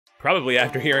Probably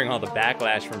after hearing all the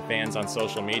backlash from fans on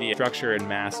social media, structure and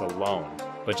mass alone,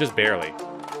 but just barely.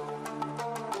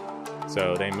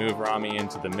 So they move Ramy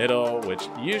into the middle, which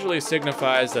usually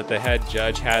signifies that the head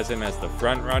judge has him as the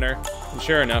front runner, and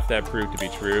sure enough, that proved to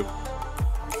be true.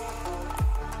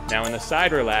 Now in the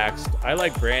side relaxed, I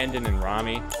like Brandon and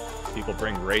Ramy. People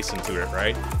bring race into it,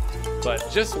 right? But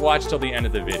just watch till the end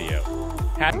of the video.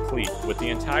 Half complete, with the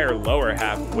entire lower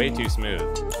half way too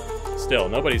smooth. Still,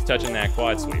 nobody's touching that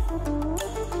quad sweep.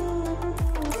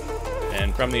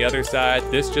 And from the other side,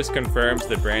 this just confirms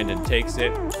that Brandon takes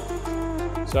it.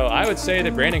 So I would say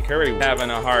that Brandon Curry is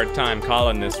having a hard time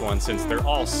calling this one since they're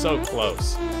all so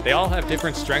close. They all have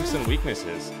different strengths and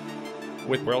weaknesses.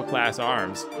 With world-class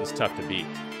arms, it's tough to beat.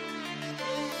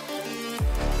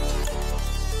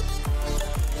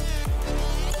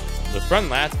 The front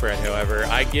lat spread, however,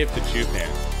 I give to Chupan.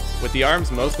 With the arms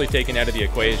mostly taken out of the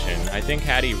equation, I think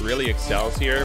Hattie really excels here,